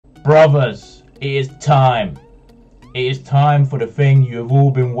Brothers, it is time. It is time for the thing you have all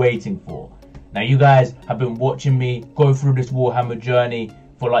been waiting for. Now you guys have been watching me go through this Warhammer journey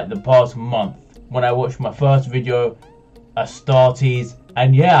for like the past month. When I watched my first video, Astartes,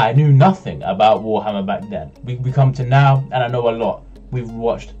 and yeah, I knew nothing about Warhammer back then. We come to now, and I know a lot. We've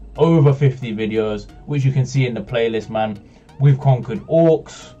watched over 50 videos, which you can see in the playlist, man. We've conquered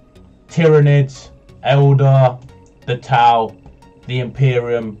Orcs, Tyranids, Eldar, the Tau, the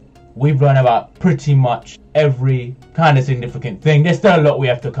Imperium. We've learned about pretty much every kind of significant thing. There's still a lot we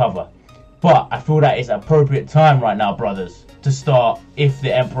have to cover. But I feel that it's appropriate time right now, brothers, to start If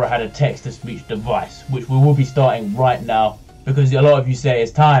the Emperor Had a Text-to-Speech Device, which we will be starting right now, because a lot of you say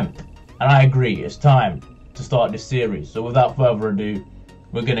it's time. And I agree, it's time to start this series. So without further ado,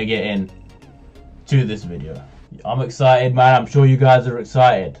 we're going to get in to this video. I'm excited, man. I'm sure you guys are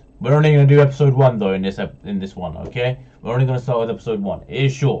excited. We're only going to do episode 1 though in this one, okay? We're only going to start with episode 1. It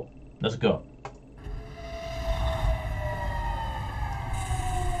is short. Let's go.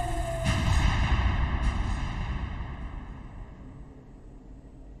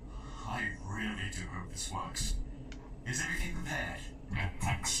 I really do hope this works. Is everything prepared? The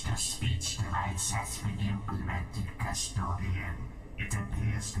text-to-speech device has been implemented, Custodian. It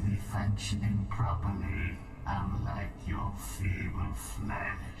appears to be functioning properly, unlike your feeble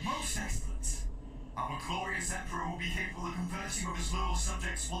flesh. Most excellent. Our glorious Emperor will be capable of conversing with his loyal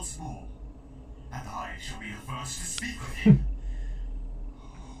subjects once more. And I shall be the first to speak with him.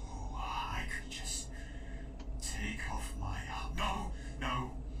 Oh, I could just take off my...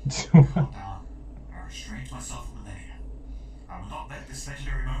 No. Calm down. I restrained myself for millennia. I will not let this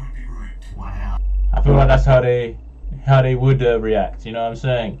legendary moment be ruined. Well, I feel like that's how they would react, you know what I'm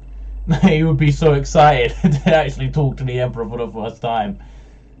saying? He would be so excited to actually talk to the Emperor for the first time.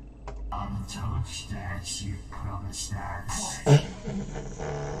 toasters, you promised us.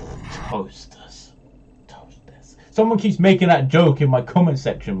 Toasters. Someone keeps making that joke in my comment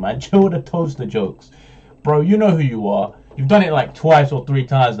section, man. Chill with the toaster jokes. Bro, you know who you are. You've done it like twice or 3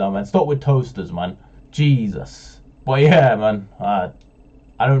 times now, man. Stop with toasters, man. Jesus. But yeah, man. I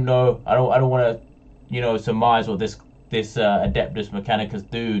don't know. I don't want to, you know, surmise what this Adeptus Mechanicus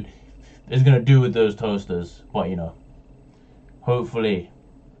dude is gonna do with those toasters. But you know, hopefully,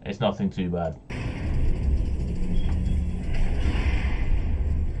 it's nothing too bad.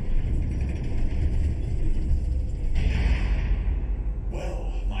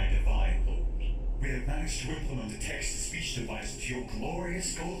 Well, my divine lord, we have managed to implement a text-to-speech device to your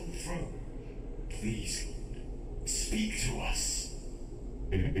glorious golden throne. Please, Lord, speak to us.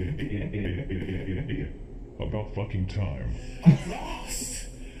 About fucking time. At last!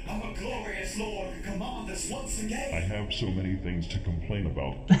 Our glorious lord command us once I again! have so many things to complain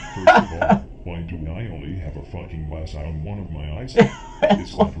about. First of all, why do I only have a fucking glass eye on one of my eyes?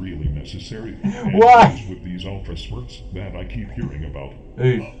 It's not really necessary. And Why? it goes with these ultra spurts that I keep hearing about.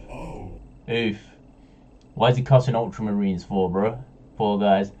 Oof. Oh, Oof. Why is he cussing ultramarines for, bro? Poor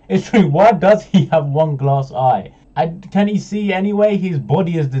guys. It's true, why does he have one glass eye? Can he see anyway? His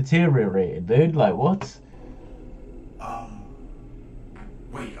body has deteriorated, dude. Like, what?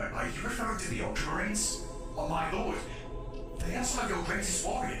 wait, are you referring to the Ultramarines? Oh my lord, they are some of your greatest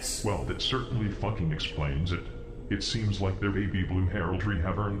warriors. Well, that certainly fucking explains it. It seems like their baby blue heraldry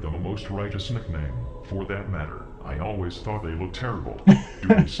have earned them a most righteous nickname. For that matter, I always thought they looked terrible. Do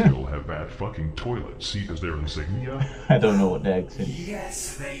they still have that fucking toilet seat as their insignia? I don't know what their insignia.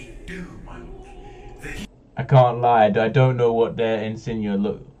 Yes, they do, my lord. They I can't lie. I don't know what their insignia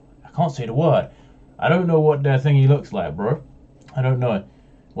look. I can't say the word. I don't know what their thingy looks like, bro. I don't know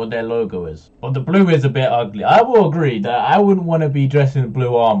what their logo is. But the blue is a bit ugly. I will agree that I wouldn't want to be dressed in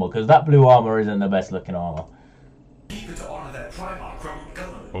blue armor, because that blue armor isn't the best looking armor. keep it to honor their Primarch, Karoud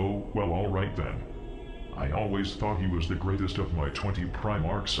governor. Oh, well, alright then. I always thought he was the greatest of my 20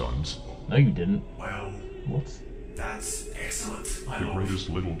 Primarch sons. No, you didn't. Well, What? that's excellent, my The lord. greatest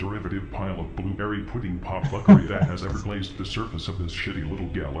little derivative pile of blueberry pudding pop fuckery that has ever glazed the surface of this shitty little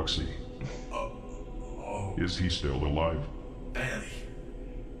galaxy. Oh, Is he still alive? barely.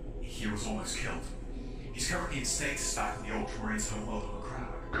 He was almost killed. He's currently in status back in the Ultramarines' homeworld of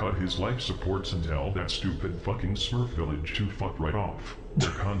Karoud. Cut his life supports and tell that stupid fucking Smurf village to fuck right off. Their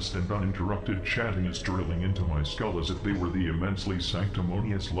constant uninterrupted chatting is drilling into my skull as if they were the immensely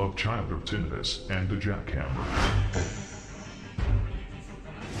sanctimonious love child of tinnitus and the jackhammer.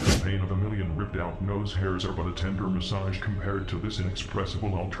 The pain of a million ripped out nose hairs are but a tender massage compared to this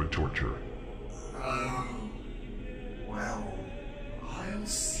inexpressible ultra torture. Well, I'll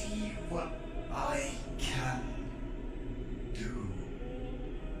see what I can do.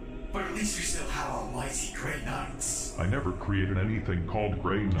 But at least we still have our mighty Grey Knights. I never created anything called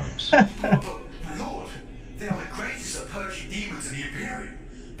Grey Knights. But, my lord, they are the greatest at purging demons in the Imperium.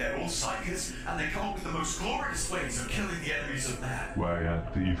 They're all psychics, and they come up with the most glorious ways of killing the enemies of man. Why,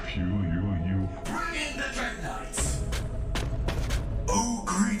 at the you. Bring in the Dread Knights! Oh,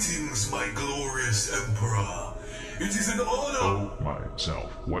 greetings, my glorious Emperor. It is an honor. Oh,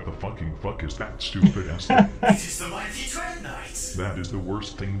 myself. What the fucking fuck is that stupid ass thing? It is the mighty Dread Knights! That is the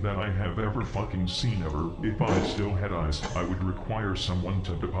worst thing that I have ever fucking seen ever. If I still had eyes, I would require someone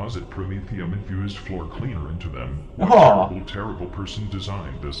to deposit promethium-infused floor cleaner into them. What terrible person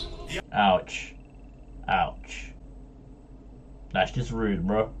designed this? Ouch. Ouch. That's just rude,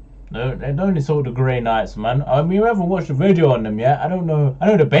 bro. No, they don't insult the Grey Knights, man. I mean, we haven't watched a video on them yet. I don't know. I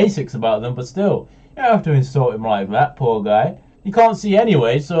know the basics about them, but still. You don't have to insult him like that, poor guy. He can't see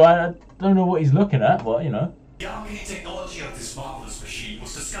anyway, so I don't know what he's looking at, but you know. The arcane technology of this marvelous machine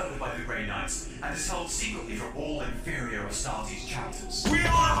was discovered by the Grey Knights and is held secretly from all inferior Astartes chapters. We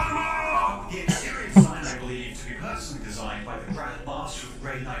are The exterior design, I believe, to be personally designed by the Grand Master of the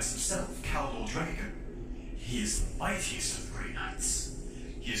Grey Knights himself, Karoud. He is the mightiest of the Grey Knights.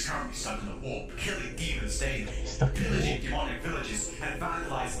 He is currently stuck in a warp, killing demons daily, pillaging demonic villages, and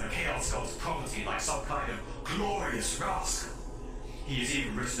vandalizing the Chaos God's property like some kind of glorious rascal. He has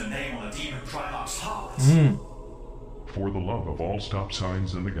even written a name on a demon Primarch's heart. For the love of all stop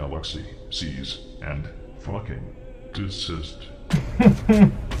signs in the galaxy, cease and fucking desist.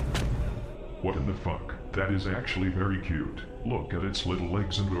 What in the fuck? That is actually very cute. Look at its little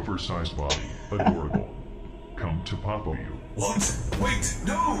legs and oversized body. Adorable. Come to Papa you. What? Wait,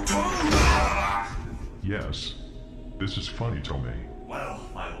 no! Yes. This is funny to me. Well,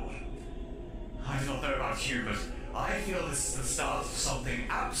 my lord, I do not know about you, but I feel this is the start of something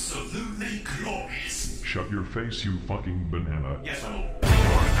absolutely glorious. Shut your face, you fucking banana. Yes, my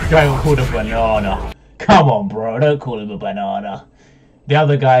lord. Don't call him a banana. Come on, bro. Don't call him a banana. The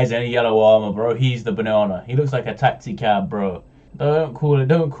other guy's in a yellow armor, bro. He's the banana. He looks like a taxi cab, bro. Don't call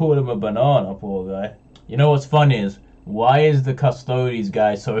him a banana, poor guy. You know what's funny is, why is the Custodes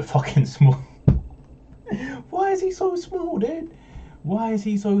guy so fucking small? Why is he so small, dude? Why is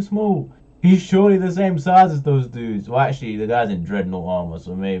he so small? He's surely the same size as those dudes. Well, actually, the guy's in dreadnought armor,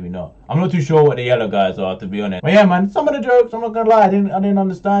 so maybe not. I'm not too sure what the yellow guys are, to be honest. But yeah, man, some of the jokes, I'm not gonna lie, I didn't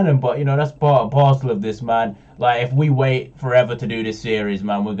understand them. But you know, that's part and parcel of this, man. Like, if we wait forever to do this series,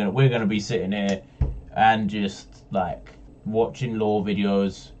 man, we're gonna be sitting here and just like watching lore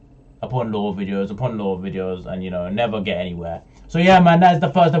videos upon lore videos, and you know, never get anywhere. So yeah, man, that's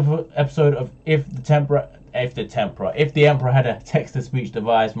the first episode of If the Emperor had a text-to-speech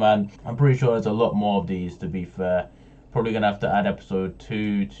device, man. I'm pretty sure there's a lot more of these, to be fair. Probably gonna have to add episode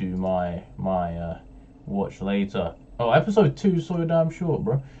 2 to my watch later. Oh, episode 2 is so damn short,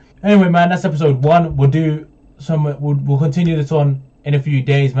 bro. Anyway, man, that's episode 1. We'll continue this on in a few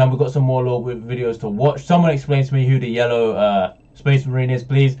days, man. We've got some more lore videos to watch. Someone explain to me who the yellow Space Marine is,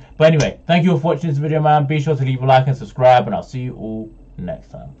 please. But anyway, thank you for watching this video, man. Be sure to leave a like and subscribe, and I'll see you all next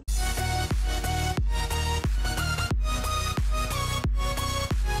time.